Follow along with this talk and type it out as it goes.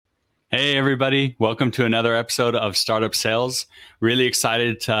Hey, everybody. Welcome to another episode of Startup Sales. Really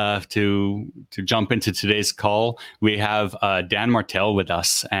excited to jump into today's call. We have Dan Martell with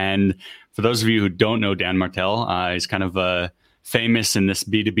us. And for those of you who don't know Dan Martell, he's kind of famous in this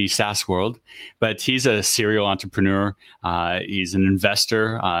B2B SaaS world, but he's a serial entrepreneur. He's an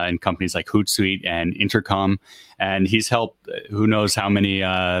investor in companies like Hootsuite and Intercom, and he's helped who knows how many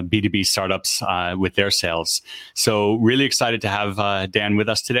B2B startups with their sales. So really excited to have Dan with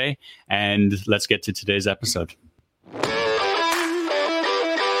us today, and let's get to today's episode.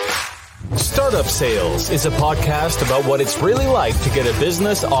 Startup Sales is a podcast about what it's really like to get a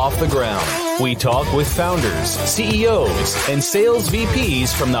business off the ground. We talk with founders, CEOs, and sales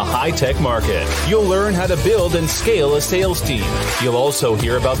VPs from the high-tech market. You'll learn how to build and scale a sales team. You'll also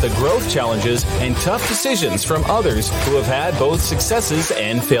hear about the growth challenges and tough decisions from others who have had both successes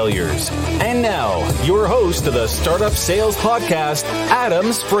and failures. And now, your host of the Startup Sales Podcast,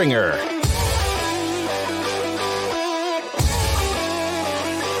 Adam Springer.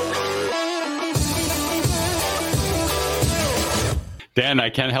 Dan, I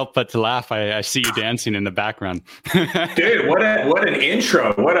can't help but to laugh. I see you dancing in the background. Dude, what an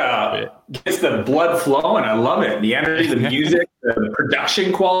intro. Gets the blood flowing. I love it. The energy, the music, the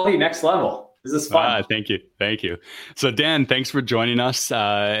production quality, next level. This is fun. Thank you. So Dan, thanks for joining us.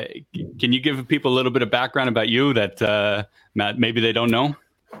 Can you give people a little bit of background about you that maybe they don't know?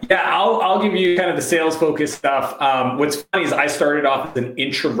 Yeah, I'll give you kind of the sales focused stuff. What's funny is I started off as an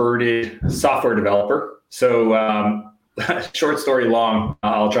introverted software developer. So, short story long,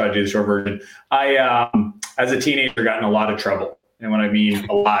 I'll try to do the short version. I, as a teenager, got in a lot of trouble. And when I mean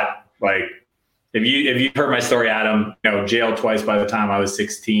a lot, like if you've heard my story, Adam, jailed twice by the time I was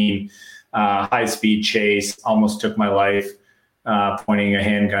 16, high speed chase, almost took my life, pointing a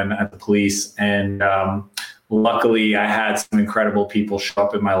handgun at the police. And luckily I had some incredible people show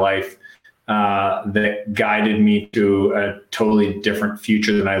up in my life that guided me to a totally different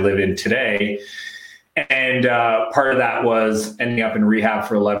future than I live in today. And part of that was ending up in rehab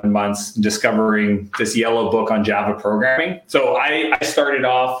for 11 months, discovering this yellow book on Java programming. So I started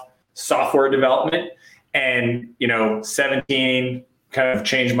off software development and, 17 kind of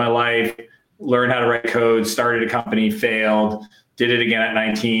changed my life, learned how to write code, started a company, failed, did it again at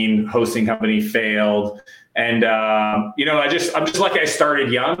 19, hosting company, failed. And, I'm just lucky I started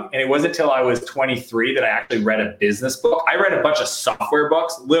young, and it wasn't until I was 23 that I actually read a business book. I read a bunch of software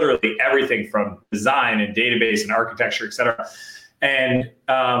books, literally everything from design and database and architecture, et cetera. And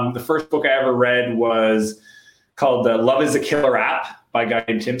the first book I ever read was called Love is a Killer App by a guy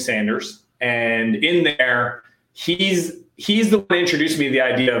named Tim Sanders. And in there, he's the one that introduced me to the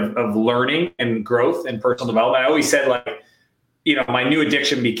idea of learning and growth and personal development. I always said, my new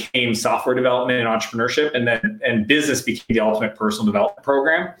addiction became software development and entrepreneurship, and business became the ultimate personal development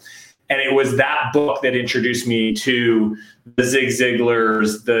program. And it was that book that introduced me to the Zig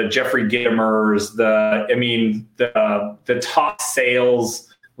Ziglars, the Jeffrey Gittimers, the top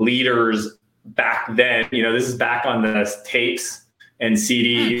sales leaders back then. This is back on the tapes and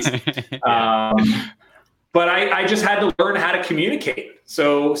CDs. But I just had to learn how to communicate.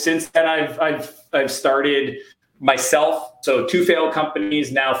 So since then, I've started myself. So 2 failed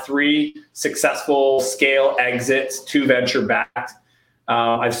companies, now 3 successful scale exits, 2 venture backed.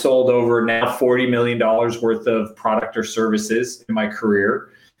 I've sold over now $40 million worth of product or services in my career.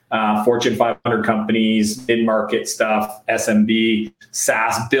 Fortune 500 companies, mid-market stuff, SMB,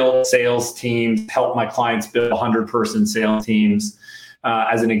 SaaS, built sales teams, help my clients build 100-person sales teams.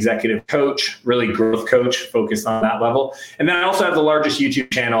 As an executive coach, really growth coach, focused on that level. And then I also have the largest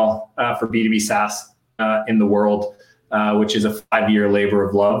YouTube channel for B2B SaaS in the world, which is a 5-year labor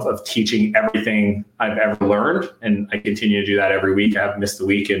of love of teaching everything I've ever learned. And I continue to do that every week. I haven't missed a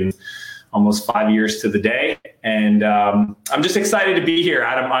week in almost 5 years to the day. And I'm just excited to be here,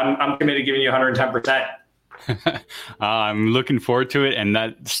 Adam. I'm committed to giving you 110%. I'm looking forward to it. And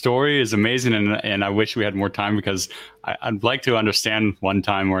that story is amazing. And I wish we had more time, because I'd like to understand one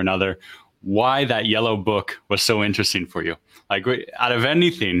time or another why that yellow book was so interesting for you. Like, out of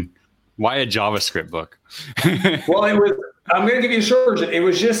anything, why a JavaScript book? Well, I'm going to give you a short version.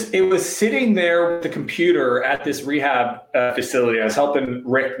 It was sitting there with the computer at this rehab facility. I was helping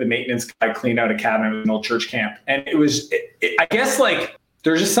Rick, the maintenance guy, clean out a cabinet with an old church camp. And I guess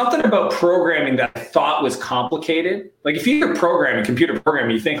there's just something about programming that I thought was complicated. Like, if you hear programming, computer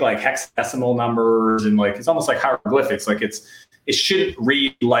programming, you think like hexadecimal numbers and it's almost like hieroglyphics. Like it shouldn't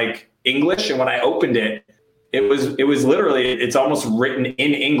read like English. And when I opened it, it was literally, it's almost written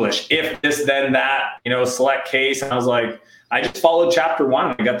in English. If this, then that, select case. And I was like, I just followed chapter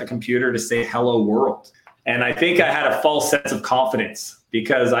 1 and I got the computer to say hello world. And I think I had a false sense of confidence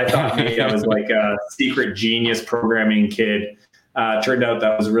because I thought maybe I was like a secret genius programming kid. Turned out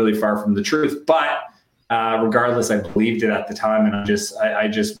that was really far from the truth. But regardless, I believed it at the time, and I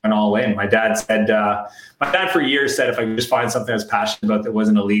just went all in. My dad for years said if I could just find something I was passionate about that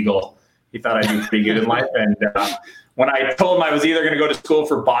wasn't illegal, he thought I'd do pretty good in life. And when I told him I was either going to go to school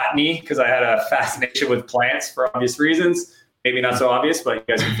for botany because I had a fascination with plants for obvious reasons, maybe not so obvious, but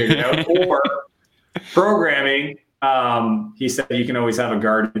you guys can figure it out, or programming, he said you can always have a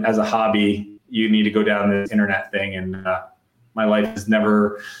garden as a hobby. You need to go down this internet thing, and my life is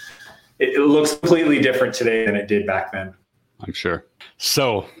never. It looks completely different today than it did back then. I'm sure.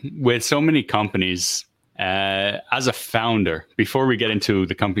 So with so many companies, as a founder, before we get into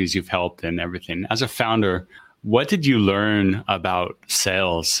the companies you've helped and everything, as a founder, what did you learn about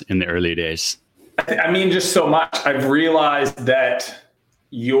sales in the early days? I mean, just so much. I've realized that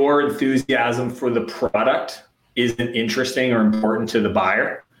your enthusiasm for the product isn't interesting or important to the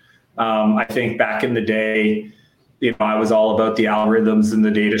buyer. I think back in the day, I was all about the algorithms and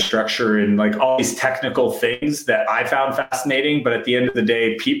the data structure and like all these technical things that I found fascinating. But at the end of the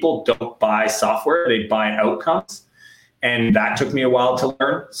day, people don't buy software, they buy outcomes. And that took me a while to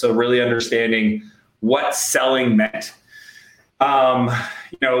learn. So really understanding what selling meant.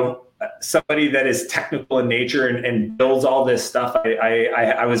 Somebody that is technical in nature and builds all this stuff.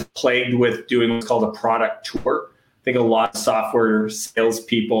 I was plagued with doing what's called a product tour. I think a lot of software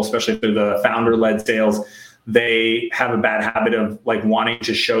salespeople, especially through the founder-led sales, they have a bad habit of like wanting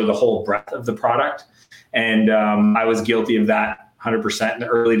to show the whole breadth of the product. And I was guilty of that 100% in the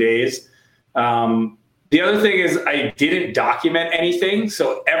early days. The other thing is I didn't document anything.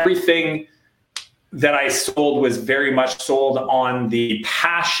 So everything that I sold was very much sold on the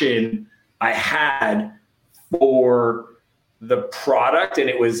passion I had for the product. And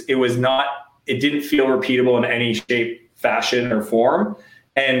it didn't feel repeatable in any shape, fashion, or form.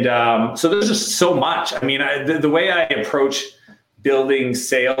 And so there's just so much. I mean, the way I approach building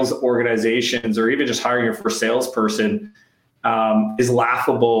sales organizations or even just hiring your first salesperson is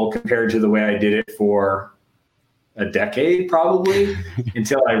laughable compared to the way I did it for a decade, probably,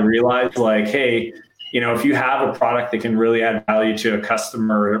 until I realized like, hey, if you have a product that can really add value to a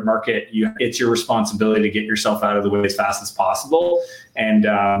customer or market, it's your responsibility to get yourself out of the way as fast as possible. And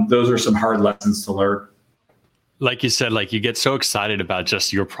those are some hard lessons to learn. Like you said, like you get so excited about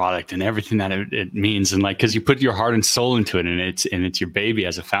just your product and everything that it means, and like because you put your heart and soul into it, and it's your baby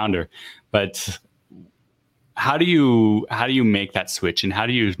as a founder. But how do you make that switch, and how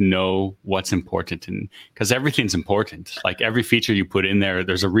do you know what's important? And because everything's important, like every feature you put in there,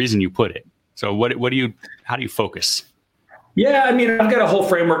 there's a reason you put it. So how do you focus? Yeah, I mean, I've got a whole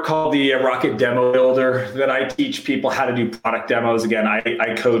framework called the Rocket Demo Builder that I teach people how to do product demos. Again,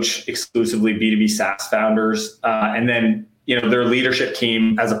 I coach exclusively B2B SaaS founders, and then their leadership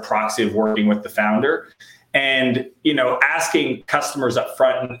team as a proxy of working with the founder, and asking customers up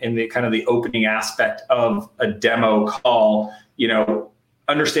front in the kind of the opening aspect of a demo call,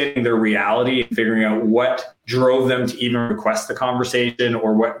 understanding their reality and figuring out what drove them to even request the conversation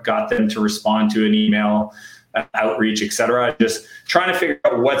or what got them to respond to an email, outreach, et cetera. Just trying to figure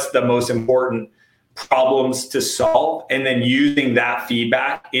out what's the most important problems to solve, and then using that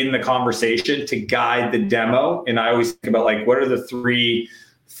feedback in the conversation to guide the demo. And I always think about like, what are the three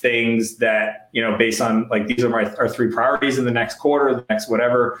things that, based on like, these are our three priorities in the next quarter, the next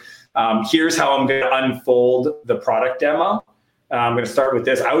whatever. Here's how I'm going to unfold the product demo. I'm going to start with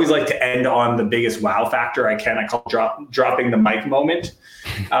this. I always like to end on the biggest wow factor I can. I call dropping the mic moment,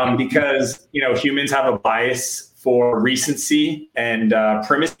 because humans have a bias for recency and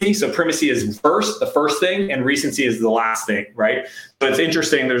primacy. So primacy is the first thing, and recency is the last thing, right? So it's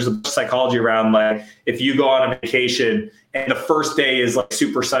interesting. There's a psychology around like if you go on a vacation and the first day is like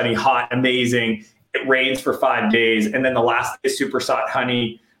super sunny, hot, amazing. It rains for 5 days, and then the last day is super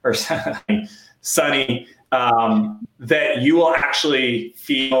sunny, that you will actually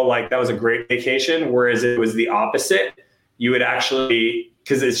feel like that was a great vacation. Whereas it was the opposite, you would actually,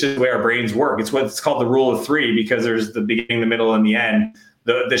 because it's just the way our brains work. It's what's called the rule of three, because there's the beginning, the middle, and the end.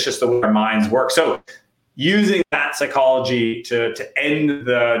 That's just the way our minds work. So using that psychology to end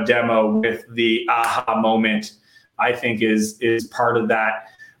the demo with the aha moment, I think is part of that.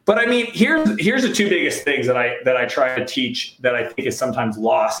 But I mean, here's the two biggest things that I try to teach that I think is sometimes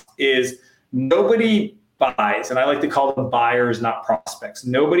lost is nobody buys, and I like to call them buyers, not prospects.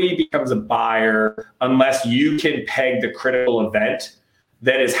 Nobody becomes a buyer unless you can peg the critical event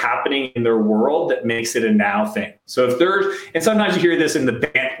that is happening in their world that makes it a now thing. So and sometimes you hear this in the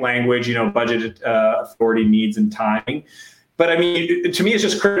BANT language, budget, authority, needs, and timing. But I mean, to me, it's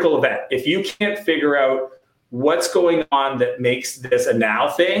just critical event. If you can't figure out what's going on that makes this a now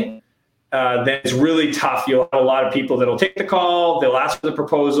thing, then it's really tough. You'll have a lot of people that'll take the call, they'll ask for the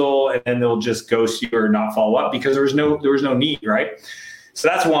proposal, and then they'll just ghost you or not follow up because there was no need, right? So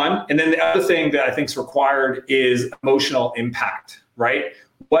that's one. And then the other thing that I think is required is emotional impact, right?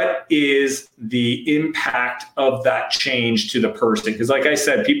 What is the impact of that change to the person? Because like I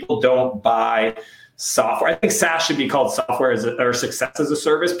said, people don't buy software. I think SaaS should be called software or success as a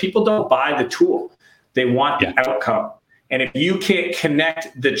service. People don't buy the tool. They want the outcome. And if you can't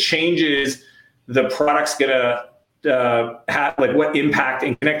connect the changes the product's going to have, like what impact,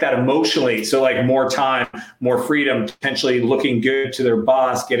 and connect that emotionally. So like more time, more freedom, potentially looking good to their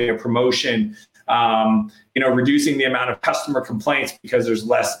boss, getting a promotion, reducing the amount of customer complaints because there's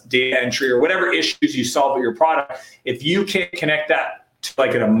less data entry or whatever issues you solve with your product. If you can't connect that to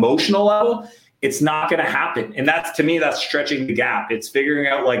like an emotional level, it's not going to happen. And that's, to me, that's stretching the gap. It's figuring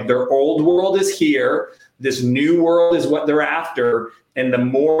out like their old world is here. This new world is what they're after. And the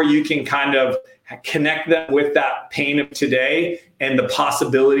more you can kind of connect them with that pain of today and the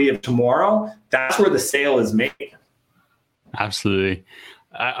possibility of tomorrow, that's where the sale is made. Absolutely.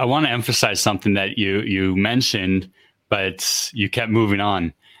 I want to emphasize something that you mentioned, but you kept moving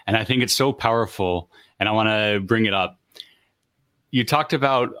on. And I think it's so powerful, and I want to bring it up. You talked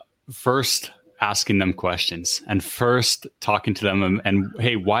about first asking them questions and first talking to them and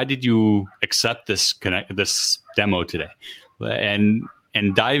hey, why did you accept this demo today? And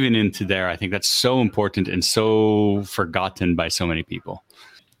diving into there, I think that's so important and so forgotten by so many people.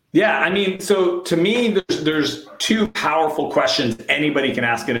 Yeah, I mean, so to me, there's two powerful questions anybody can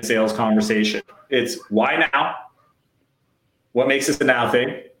ask in a sales conversation. It's why now? What makes this a now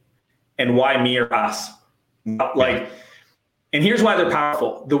thing? And why me or us? And here's why they're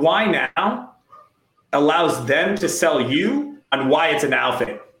powerful. The why now allows them to sell you on why it's a now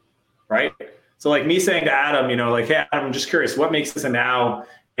thing, right? So like me saying to Adam, hey, Adam, I'm just curious, what makes this a now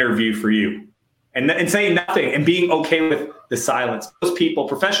interview for you? And saying nothing and being okay with the silence. Those people,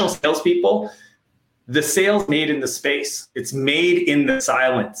 professional salespeople, the sales made in the space. It's made in the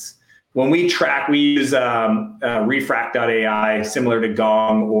silence. When we track, we use Refract.ai, similar to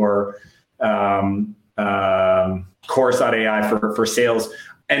Gong or Chorus.ai for sales.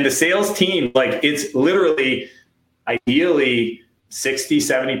 And the sales team, like it's literally ideally 60,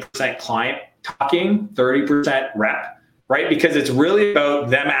 70% client talking, 30% rep, right? Because it's really about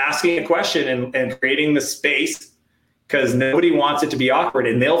them asking a question and creating the space, because nobody wants it to be awkward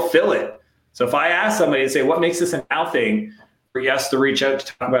and they'll fill it. So if I ask somebody and say, what makes this a now thing for us to reach out to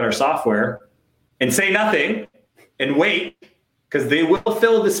talk about our software, and say nothing and wait, because they will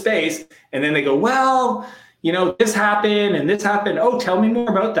fill the space. And then they go, well, this happened and this happened. Oh, tell me more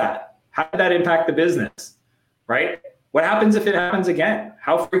about that. How did that impact the business, right? What happens if it happens again?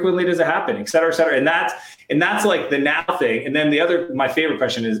 How frequently does it happen, et cetera, et cetera? And that's like the now thing. And then my favorite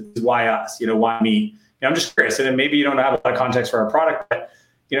question is why us? Why me? I'm just curious. And then maybe you don't have a lot of context for our product, but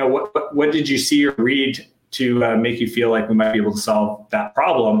what did you see or read to make you feel like we might be able to solve that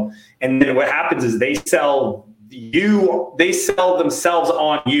problem? And then what happens is they sell themselves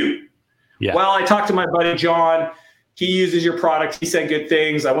on you. Yeah. Well, I talked to my buddy John. He uses your product. He said good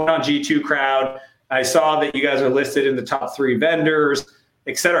things. I went on G2 Crowd. I saw that you guys are listed in the top 3 vendors,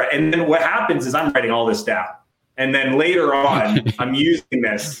 et cetera. And then what happens is I'm writing all this down. And then later on, I'm using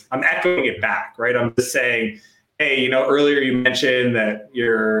this. I'm echoing it back, right? I'm just saying, hey, earlier you mentioned that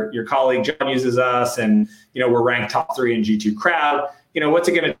your colleague John uses us, and we're ranked top 3 in G2 Crowd. What's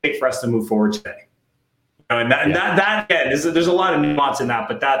it going to take for us to move forward today? And that again, there's a lot of nuance in that,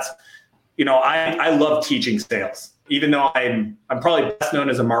 but that's, I love teaching sales. Even though I'm probably best known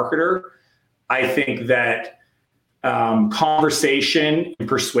as a marketer, I think that conversation and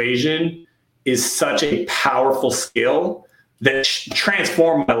persuasion is such a powerful skill that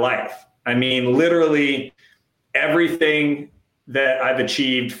transformed my life. I mean, literally everything that I've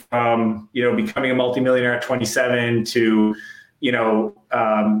achieved from, becoming a multimillionaire at 27 to,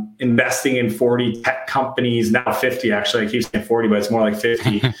 investing in 40 tech companies, now 50, actually. I keep saying 40, but it's more like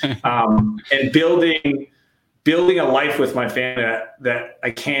 50. And building a life with my family that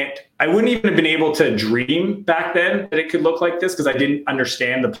I wouldn't even have been able to dream back then that it could look like this, because I didn't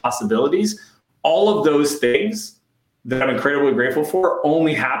understand the possibilities. All of those things that I'm incredibly grateful for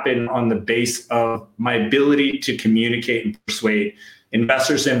only happen on the base of my ability to communicate and persuade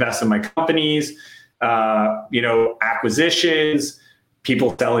investors to invest in my companies, acquisitions,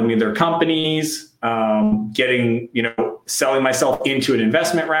 people selling me their companies, selling myself into an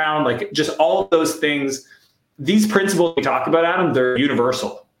investment round, like just all of those things. These principles we talk about, Adam, they're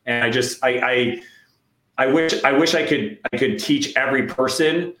universal. And I I wish I could teach every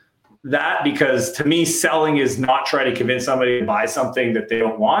person that, because to me, selling is not trying to convince somebody to buy something that they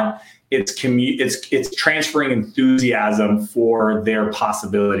don't want. It's transferring enthusiasm for their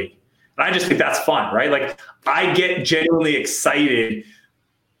possibility. And I just think that's fun, right? Like, I get genuinely excited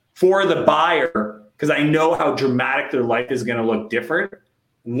for the buyer because I know how dramatic their life is going to look different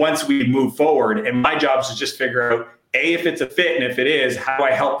once we move forward. And my job is to just figure out, A, if it's a fit, and if it is, how do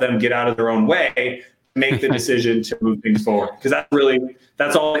I help them get out of their own way, make the decision to move things forward? Because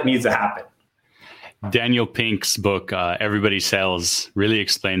that's all that needs to happen. Daniel Pink's book, Everybody Sells, really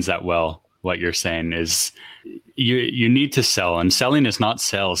explains that well. What you're saying is you need to sell, and selling is not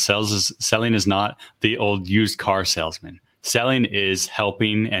sales. Selling is not the old used car salesman. Selling is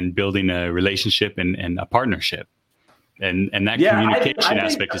helping and building a relationship and a partnership. And that communication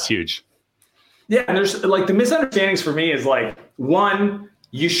aspect is huge. Yeah. And there's like, the misunderstandings for me is like, one,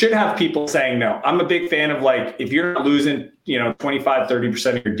 you should have people saying no. I'm a big fan of, like, if you're not losing, 25,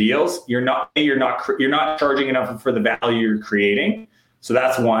 30% of your deals, you're not charging enough for the value you're creating. So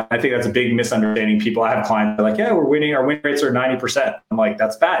that's one. I think that's a big misunderstanding. People, I have clients that are like, yeah, we're winning. Our win rates are 90%. I'm like,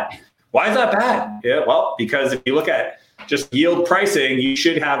 that's bad. Why is that bad? Yeah, well, because if you look at just yield pricing, you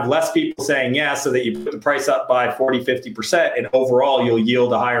should have less people saying yes, so that you put the price up by 40, 50%, and overall you'll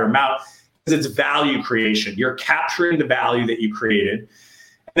yield a higher amount, because it's value creation. You're capturing the value that you created.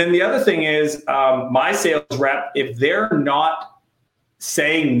 And then the other thing is, my sales rep, if they're not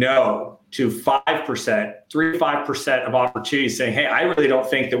saying no to 5%, 3-5% of opportunities, saying, hey, I really don't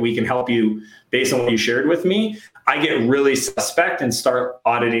think that we can help you based on what you shared with me, I get really suspect and start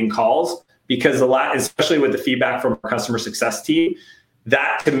auditing calls, because especially with the feedback from our customer success team,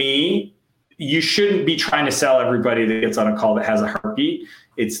 that to me, you shouldn't be trying to sell everybody that gets on a call that has a heartbeat.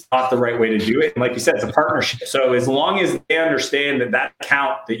 It's not the right way to do it. And like you said, it's a partnership. So as long as they understand that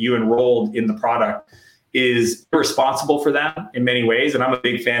account that you enrolled in the product is responsible for them in many ways. And I'm a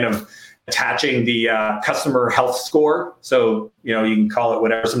big fan of attaching the customer health score. So, you can call it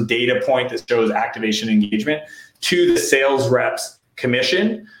whatever, some data point that shows activation engagement to the sales rep's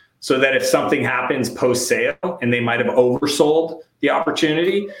commission, so that if something happens post-sale and they might have oversold the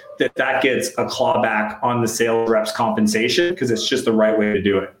opportunity, that gets a clawback on the sales rep's compensation, because it's just the right way to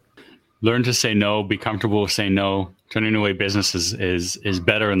do it. Learn to say no, be comfortable with saying no. Turning away business is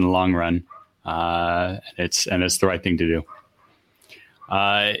better in the long run. It's the right thing to do.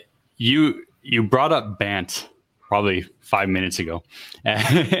 You brought up BANT probably 5 minutes ago,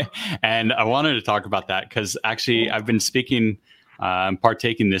 and I wanted to talk about that because actually I've been speaking. I'm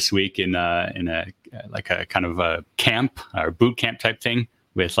partaking this week in a kind of a camp or boot camp type thing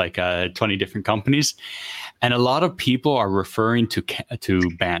with 20 different companies, and a lot of people are referring to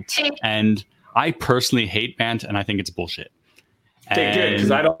BANT, and I personally hate BANT, and I think it's bullshit. Okay, good,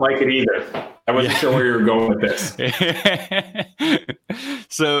 because I don't like it either. I wasn't sure where you were going with this.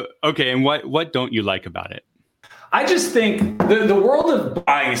 So, okay, and what don't you like about it? I just think the world of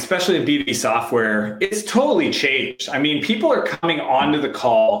buying, especially in B2B software, it's totally changed. I mean, people are coming onto the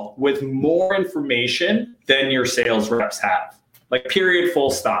call with more information than your sales reps have. Like, period,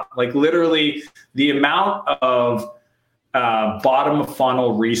 full stop. Like, literally, the amount of bottom of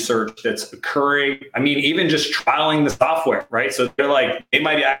funnel research that's occurring. I mean, even just trialing the software, right? So they're like, they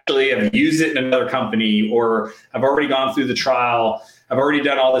might actually have used it in another company, or have already gone through the trial. I've already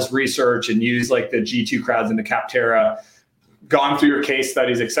done all this research and used the G2 crowds and the Capterra, gone through your case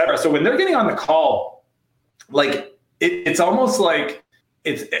studies, et cetera. So when they're getting on the call, it's almost like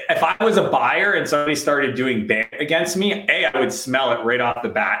if I was a buyer and somebody started doing BANT against me, I would smell it right off the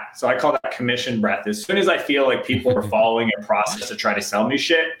bat. So I call that commission breath. As soon as I feel like people are following a process to try to sell me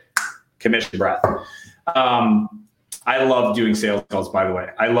shit, commission breath. I love doing sales calls, by the way.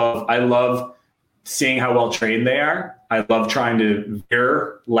 I love seeing how well trained they are. I love trying to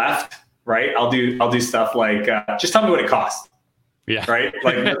veer left, right? I'll do stuff like, just tell me what it costs. Yeah. Right.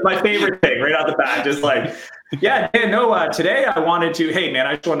 My favorite thing right out the bat, just today I wanted to, hey man,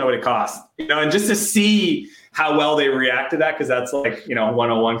 I just want to know what it costs, and just to see how well they react to that. Cause that's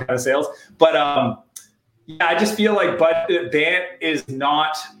 101 kind of sales. But, I just feel like, BANT is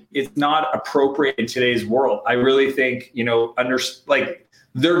it's not appropriate in today's world. I really think,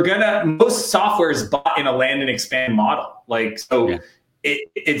 most software is bought in a land and expand model. They have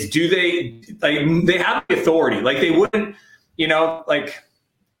the authority. They wouldn't,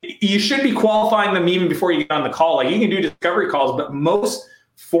 you should be qualifying them even before you get on the call. You can do discovery calls, but most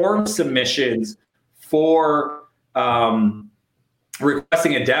form submissions for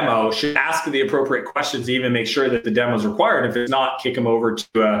requesting a demo should ask the appropriate questions to even make sure that the demo is required. If it's not, kick them over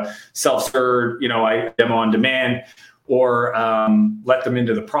to a self-serve, demo on demand. or let them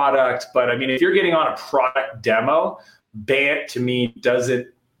into the product. But I mean, if you're getting on a product demo, BANT to me doesn't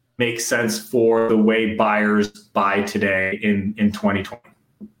make sense for the way buyers buy today in 2020.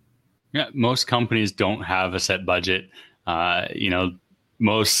 Yeah, most companies don't have a set budget.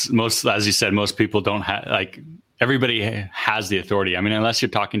 Most, as you said, most people don't have, like, everybody has the authority. I mean, unless you're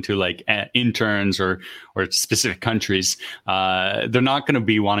talking to like interns or specific countries, they're not going to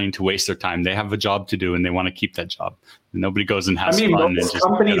be wanting to waste their time. They have a job to do and they want to keep that job. Nobody goes and has fun. Most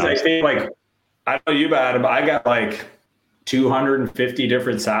companies, I think, like, I don't know you about it, but I got like 250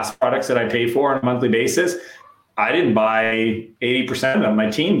 different SaaS products that I pay for on a monthly basis. I didn't buy 80% of them. My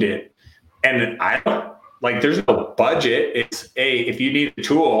team did. And I don't, like, there's no budget. It's, hey, if you need a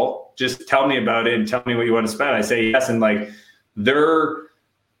tool, just tell me about it and tell me what you want to spend. I say yes. And like, they're,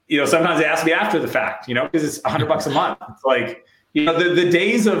 sometimes they ask me after the fact, because it's $100 a month. It's like, the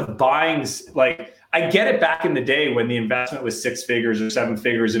days of buying, like, I get it back in the day when the investment was 6 figures or 7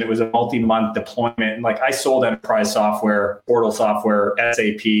 figures and it was a multi-month deployment. And like, I sold enterprise software, portal software,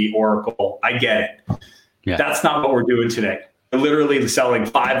 SAP, Oracle. I get it. Yeah. That's not what we're doing today. We're literally selling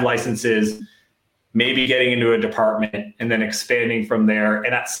 5 licenses, maybe getting into a department and then expanding from there.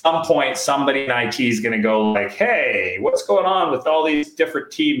 And at some point, somebody in IT is going to go like, hey, what's going on with all these different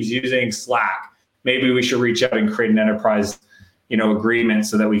teams using Slack? Maybe we should reach out and create an enterprise, agreement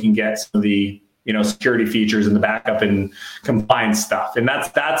so that we can get some of the, security features and the backup and compliance stuff. And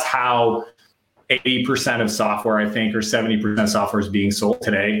that's how 80% of software, I think, or 70% of software is being sold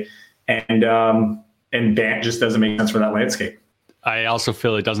today. And BANT just doesn't make sense for that landscape. I also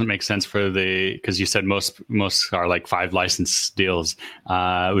feel it doesn't make sense for because you said most are like 5 license deals,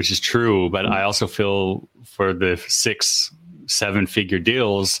 which is true. But I also feel for the 6-7 figure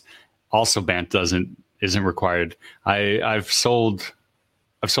deals, also BANT isn't required. I've sold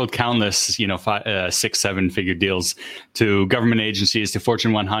countless, 6-7 figure deals to government agencies, to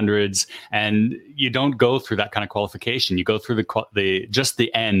Fortune 100s, and you don't go through that kind of qualification. You go through just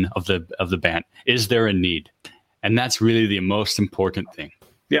the N of the BANT. Is there a need? And that's really the most important thing.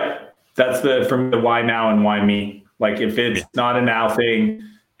 Yeah, that's from the why now and why me. Like, if it's not a now thing,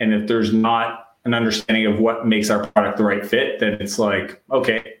 and if there's not an understanding of what makes our product the right fit, then it's like,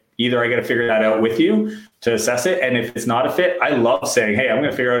 okay, either I got to figure that out with you to assess it. And if it's not a fit, I love saying, hey, I'm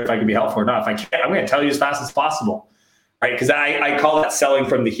going to figure out if I can be helpful or not. If I can't, I'm going to tell you as fast as possible, right? Because I call that selling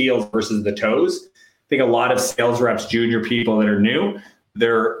from the heels versus the toes. I think a lot of sales reps, junior people that are new,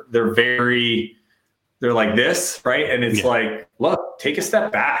 they're like this, right? And it's like, look, take a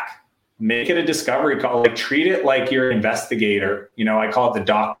step back, make it a discovery call, like, treat it like you're an investigator. I call it the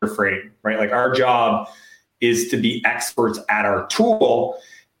doctor frame, right? Like, our job is to be experts at our tool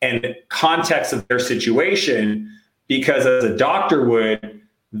and context of their situation, because as a doctor would,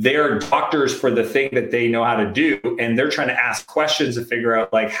 they're doctors for the thing that they know how to do. And they're trying to ask questions to figure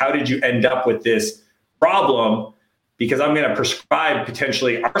out, like, how did you end up with this problem? Because I'm going to prescribe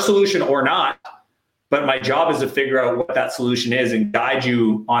potentially our solution or not. But my job is to figure out what that solution is and guide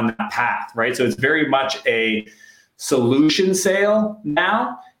you on that path, right? So it's very much a solution sale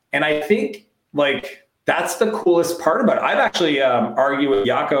now. And I think, like, that's the coolest part about it. I've actually argued with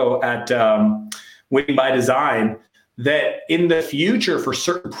Jaco at Winning by Design that in the future, for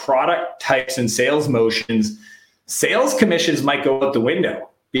certain product types and sales motions, sales commissions might go out the window,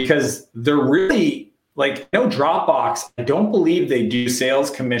 because they're really, like, Dropbox, I don't believe they do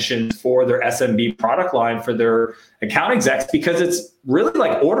sales commissions for their SMB product line for their account execs, because it's really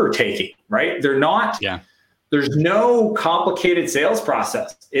like order taking, right? They're not, there's no complicated sales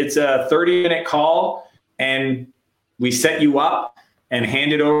process. It's a 30-minute call, and we set you up and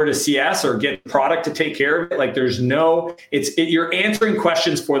hand it over to CS or get product to take care of it. Like, there's no, you're answering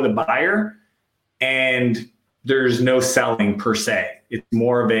questions for the buyer, and there's no selling per se. It's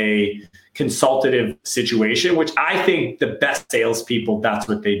more of a consultative situation, which I think the best salespeople, that's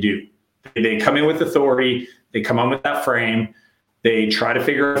what they do. They come in with authority. They come on with that frame. They try to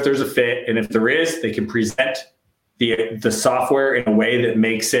figure out if there's a fit. And if there is, they can present the software in a way that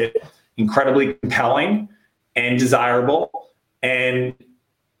makes it incredibly compelling and desirable and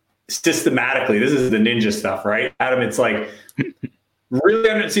systematically. This is the ninja stuff, right, Adam? It's like,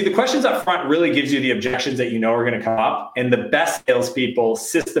 really see, the questions up front really gives you the objections that are going to come up, and the best salespeople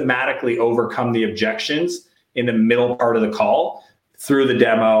systematically overcome the objections in the middle part of the call through the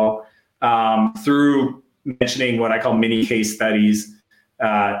demo, through mentioning what I call mini case studies,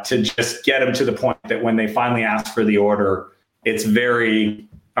 to just get them to the point that when they finally ask for the order, it's very,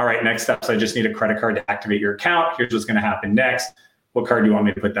 all right, next steps, I just need a credit card to activate your account. Here's what's going to happen next. What card do you want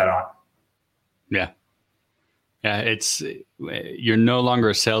me to put that on? Yeah. Yeah, you're no longer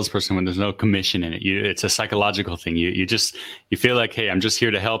a salesperson when there's no commission in it. It's a psychological thing. You feel like, hey, I'm just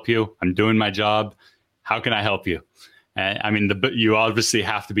here to help you. I'm doing my job. How can I help you? I mean, you obviously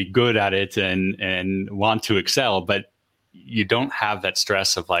have to be good at it and want to excel, but you don't have that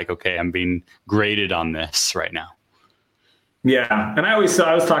stress of like, okay, I'm being graded on this right now. Yeah, and I was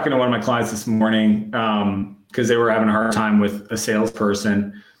talking to one of my clients this morning because they were having a hard time with a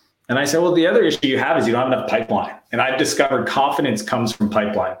salesperson. And I said, well, the other issue you have is you don't have enough pipeline. And I've discovered confidence comes from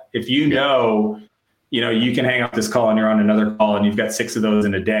pipeline. If you know, you can hang up this call and you're on another call and you've got 6 of those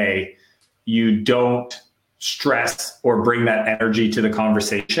in a day, you don't stress or bring that energy to the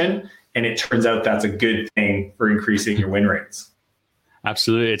conversation. And it turns out that's a good thing for increasing your win rates.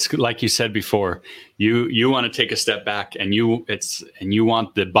 Absolutely. It's like you said before, you want to take a step back and you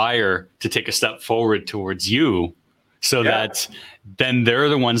want the buyer to take a step forward towards you. So that then they're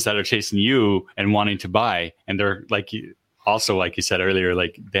the ones that are chasing you and wanting to buy. And they're like you said earlier,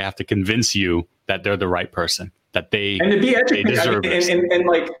 like they have to convince you that they're the right person, that they deserve it. And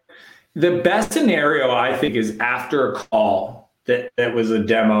like the best scenario, I think, is after a call that was a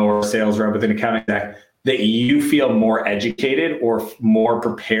demo or a sales rep with an account exec, that you feel more educated or more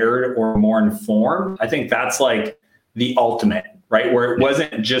prepared or more informed. I think that's like the ultimate, right? Where it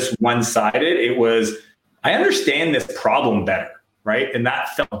wasn't just one-sided. It was, I understand this problem better, right? And that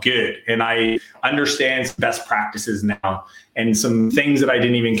felt good. And I understand some best practices now and some things that I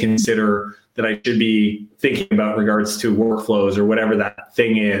didn't even consider that I should be thinking about in regards to workflows or whatever that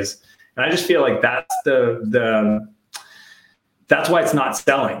thing is. And I just feel like that's that's why it's not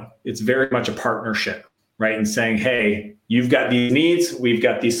selling. It's very much a partnership, right? And saying, hey, you've got these needs, we've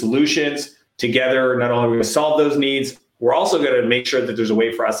got these solutions together. Not only are we going to solve those needs, we're also going to make sure that there's a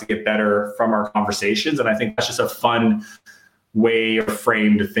way for us to get better from our conversations. And I think that's just a fun way or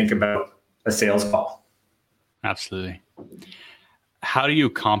frame to think about a sales call. Absolutely. How do you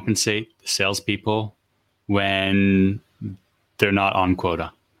compensate the salespeople when they're not on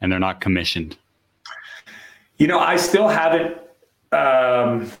quota and they're not commissioned? I still haven't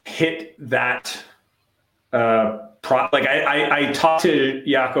hit that. I talked to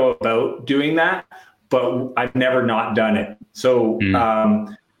Jaco about doing that, but I've never not done it. So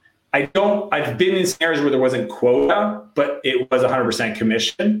I've been in scenarios where there wasn't quota, but it was 100%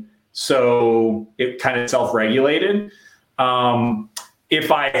 commission. So it kind of self-regulated.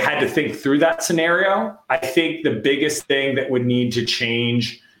 If I had to think through that scenario, I think the biggest thing that would need to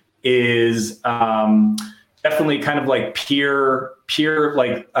change is definitely kind of like peer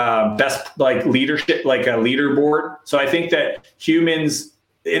best like leadership, like a leaderboard. So I think that humans,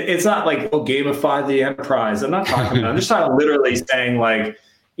 it's not like, gamify the enterprise. I'm not talking about, I'm just not literally saying like,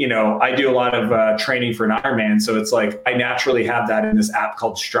 I do a lot of training for an Ironman. So it's like, I naturally have that in this app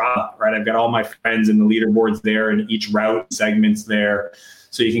called Strava, right? I've got all my friends and the leaderboards there and each route segments there.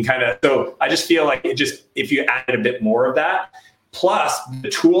 So you can so I just feel like if you added a bit more of that, plus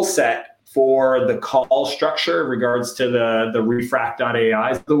the tool set for the call structure in regards to the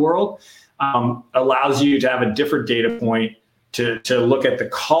refract.ai's of the world, allows you to have a different data point to look at the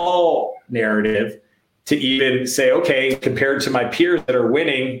call narrative, to even say, okay, compared to my peers that are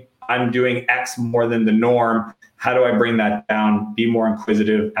winning, I'm doing X more than the norm. How do I bring that down? Be more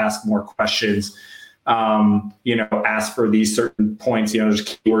inquisitive, ask more questions, ask for these certain points. There's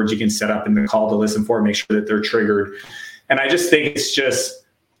keywords you can set up in the call to listen for, make sure that they're triggered. And I just think it's just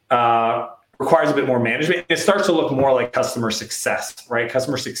requires a bit more management. It starts to look more like customer success, right?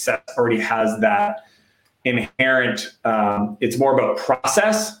 Customer success already has that inherent, it's more about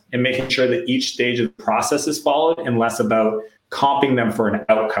process and making sure that each stage of the process is followed and less about comping them for an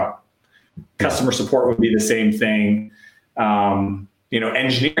outcome. Customer support would be the same thing.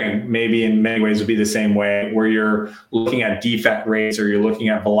 Engineering maybe in many ways would be the same way, where you're looking at defect rates or you're looking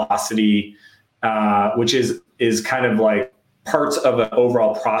at velocity, which is kind of like parts of an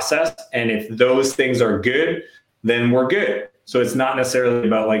overall process. And if those things are good, then we're good. So it's not necessarily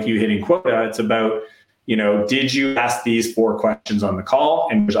about like you hitting quota. It's about, did you ask these 4 questions on the call?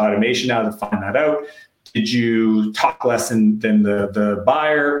 And there's automation now to find that out. Did you talk less than the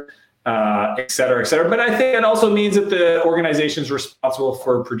buyer, et cetera, et cetera. But I think it also means that the organization is responsible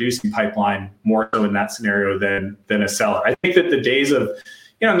for producing pipeline more so in that scenario than a seller. I think that the days of,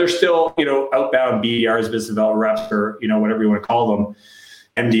 there's still, outbound BDRs, business development reps, or, whatever you want to call them,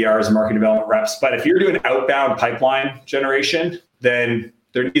 MDRs, market development reps. But if you're doing outbound pipeline generation, then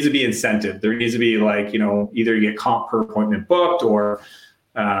there needs to be incentive. There needs to be like, either you get comp per appointment booked or,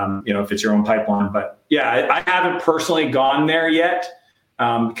 if it's your own pipeline. But yeah, I haven't personally gone there yet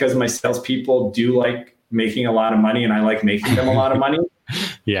because my salespeople do like making a lot of money and I like making them a lot of money.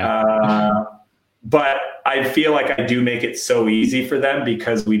 Yeah. But I feel like I do make it so easy for them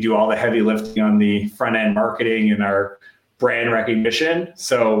because we do all the heavy lifting on the front end marketing and our brand recognition.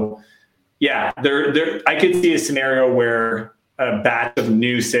 So yeah, I could see a scenario where a batch of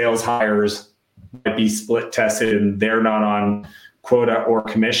new sales hires might be split tested and they're not on quota or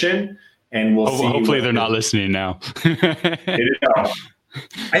commission. And we'll see. Hopefully they're not listening now.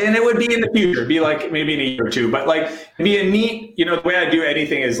 And it would be in the future. It'd be like maybe in a year or two, but like it'd be a neat, the way I do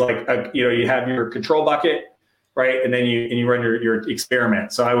anything is like, you have your control bucket, right? And then you run your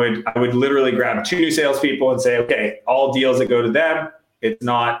experiment. So I would literally grab 2 new salespeople and say, okay, all deals that go to them, it's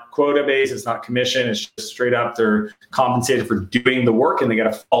not quota based, it's not commission, it's just straight up. They're compensated for doing the work and they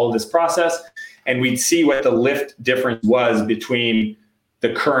got to follow this process. And we'd see what the lift difference was between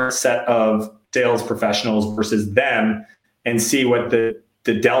the current set of sales professionals versus them, and see what the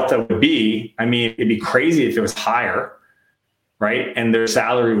delta would be. I mean, it'd be crazy if it was higher, right? And their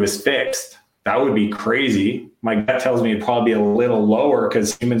salary was fixed. That would be crazy. My gut tells me it'd probably be a little lower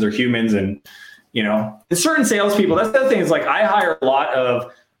because humans are humans. And, certain salespeople, that's the other thing is like I hire a lot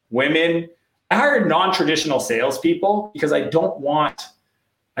of women. I hire non-traditional salespeople because I don't want,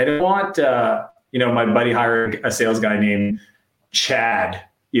 my buddy hired a sales guy named Chad.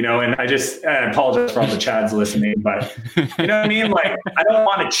 And I apologize for all the Chads listening, but you know what I mean? Like, I don't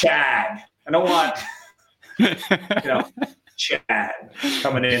want a Chad. I don't want, Chad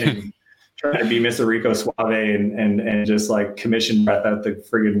coming in and trying to be Mr. Rico Suave and just like commission breath out the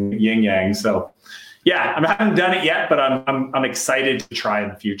friggin' yin yang. So yeah, I haven't done it yet, but I'm excited to try in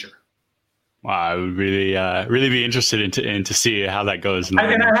the future. Wow, I would really be interested in to see how that goes.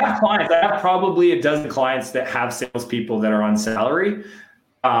 I have clients. I have probably a dozen clients that have salespeople that are on salary.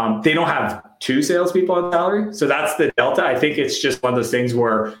 They don't have 2 salespeople on salary. So that's the delta. I think it's just one of those things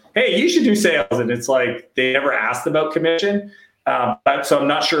where, hey, you should do sales. And it's like, they never asked about commission. So I'm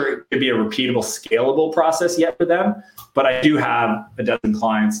not sure it could be a repeatable, scalable process yet for them. But I do have a dozen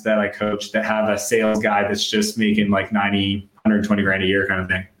clients that I coach that have a sales guy that's just making like 90, 120 grand a year kind of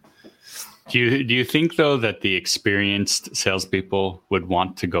thing. Do you think though that the experienced salespeople would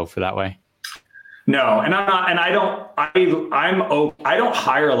want to go for that way? No, and I'm not, and I don't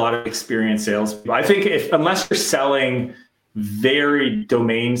hire a lot of experienced salespeople. I think unless you're selling very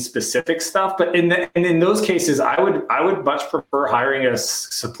domain specific stuff, but in those cases, I would much prefer hiring a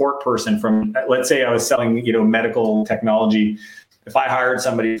support person from, let's say I was selling, medical technology. If I hired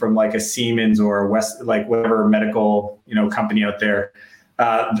somebody from like a Siemens or a West, like whatever medical, company out there,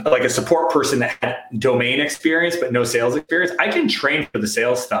 like a support person that had domain experience, but no sales experience, I can train for the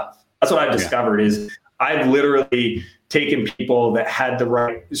sales stuff. That's what I've discovered is I've literally taken people that had the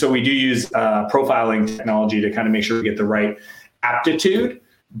right, so we do use profiling technology to kind of make sure we get the right aptitude,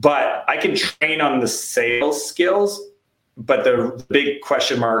 but I can train on the sales skills. But the big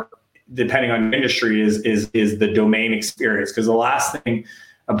question mark, depending on industry, is the domain experience. Because the last thing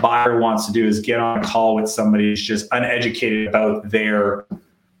a buyer wants to do is get on a call with somebody who's just uneducated about their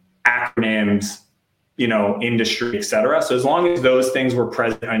acronyms, industry, et cetera. So as long as those things were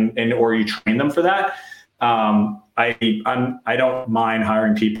present and or you train them for that, I don't mind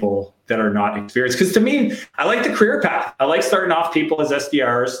hiring people that are not experienced. Because to me, I like the career path. I like starting off people as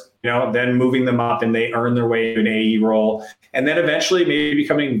SDRs, then moving them up and they earn their way to an AE role. And then eventually maybe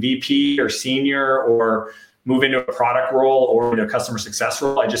becoming VP or senior or move into a product role or into a customer success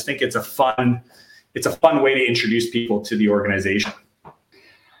role. I just think it's a fun way to introduce people to the organization.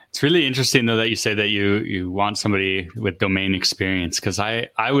 It's really interesting though that you say that you want somebody with domain experience, because I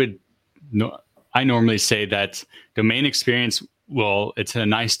normally say that domain experience, well, it's a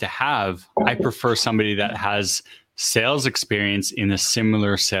nice to have. I prefer somebody that has sales experience in a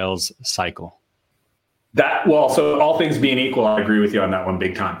similar sales cycle. So all things being equal, I agree with you on that one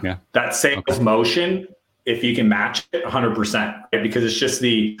big time. Yeah. That sales motion, if you can match it 100%, right? Because it's just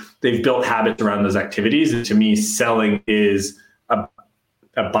they've built habits around those activities. And to me, selling is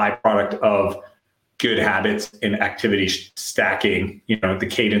a byproduct of good habits and activity stacking, the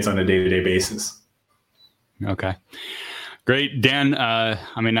cadence on a day-to-day basis. Okay. Great. Dan,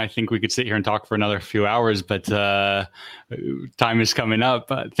 I think we could sit here and talk for another few hours, but time is coming up.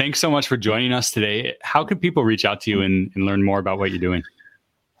 Thanks so much for joining us today. How can people reach out to you and learn more about what you're doing?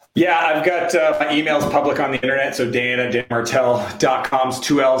 Yeah, I've got my emails public on the internet. So dan@danmartel.com's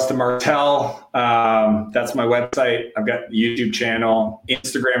 2 L's to Martel. That's my website. I've got the YouTube channel,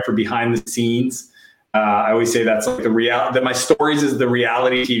 Instagram for behind the scenes. I always say that's like my stories is the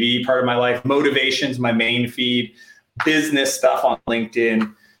reality TV part of my life. Motivation's my main feed, business stuff on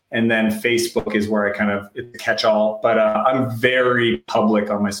LinkedIn. And then Facebook is where it's a catch-all. But I'm very public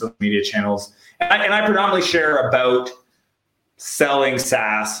on my social media channels. And I predominantly share about selling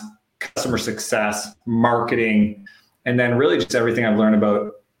SaaS, customer success, marketing, and then really just everything I've learned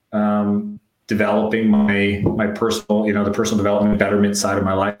about developing my personal, the personal development, betterment side of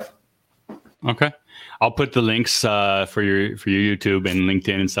my life. Okay. I'll put the links for your YouTube and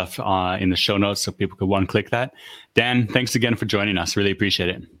LinkedIn and stuff in the show notes so people could one-click that. Dan, thanks again for joining us. Really appreciate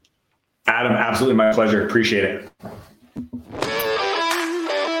it. Adam, absolutely my pleasure. Appreciate it.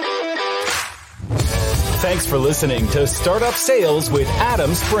 Thanks for listening to Startup Sales with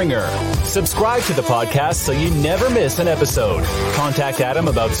Adam Springer. Subscribe to the podcast so you never miss an episode. Contact Adam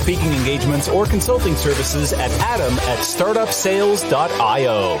about speaking engagements or consulting services at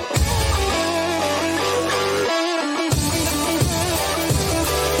adam@startupsales.io.